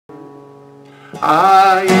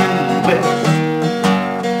I am blessed.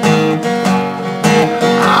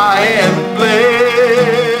 I am blessed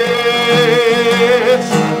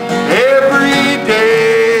every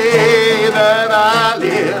day that I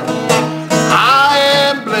live. I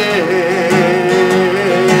am blessed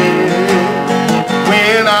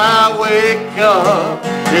when I wake up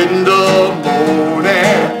in the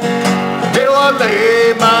morning. Till I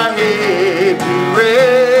lay my head to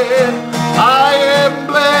rest. I am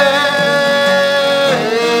blessed.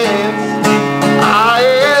 I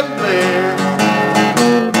am blessed.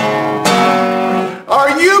 Are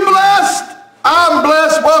you blessed? I'm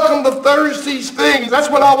blessed. Welcome to Thursday's Things. That's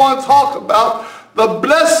what I want to talk about. The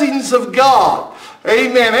blessings of God.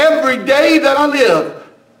 Amen. Every day that I live,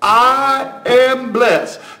 I am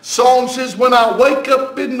blessed. Song says, when I wake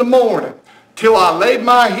up in the morning, till I lay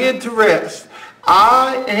my head to rest,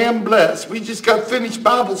 I am blessed. We just got finished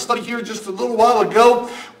Bible study here just a little while ago.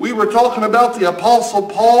 We were talking about the Apostle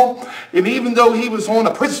Paul, and even though he was on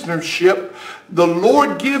a prisoner ship, the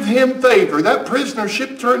Lord give him favor. That prisoner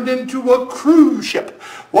ship turned into a cruise ship.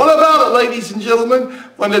 What about it, ladies and gentlemen?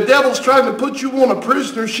 When the devil's trying to put you on a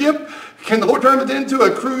prisoner ship, can the Lord turn it into a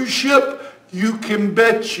cruise ship? You can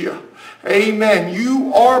bet you. Amen.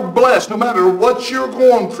 You are blessed no matter what you're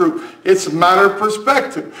going through. It's a matter of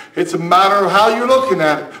perspective. It's a matter of how you're looking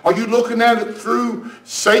at it. Are you looking at it through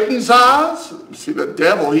Satan's eyes? See, the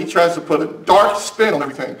devil, he tries to put a dark spin on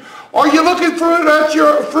everything. Are you looking through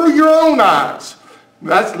it through your own eyes?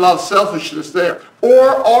 That's a lot of selfishness there. Or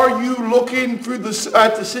are you looking through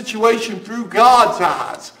at the situation through God's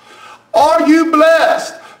eyes? Are you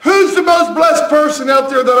blessed? Who's the most blessed person out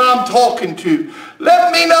there that I'm talking to?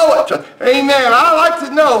 Let me know it. Amen. I like to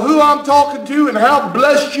know who I'm talking to and how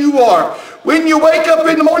blessed you are. When you wake up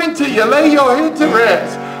in the morning till you lay your head to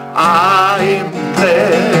rest, I am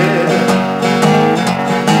blessed.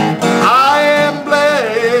 I am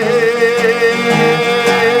blessed.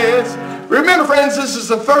 Remember, friends, this is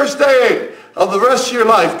the first day of the rest of your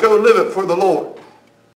life. Go live it for the Lord.